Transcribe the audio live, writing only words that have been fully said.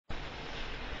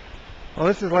Well,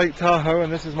 this is Lake Tahoe,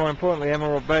 and this is more importantly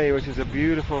Emerald Bay, which is a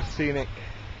beautiful scenic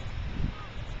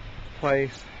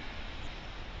place.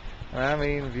 I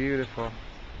mean beautiful.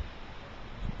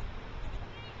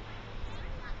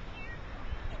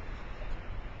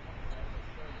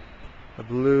 The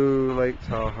blue Lake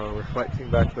Tahoe reflecting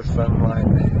back the sunlight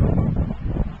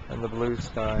and the blue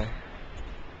sky.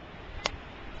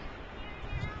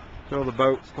 All the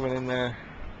boats coming in there.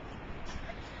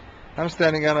 I'm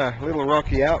standing on a little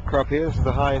rocky outcrop here. This is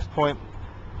the highest point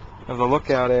of the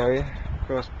lookout area. Of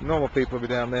course, normal people would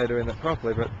be down there doing it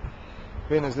properly, but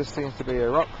being as this seems to be a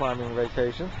rock climbing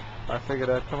vacation, I figured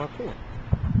I'd come up here.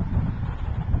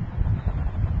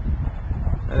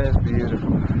 It is beautiful.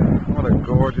 What a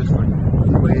gorgeous,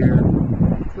 clear,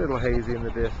 it's a little hazy in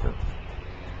the distance.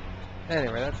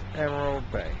 Anyway, that's Emerald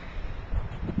Bay.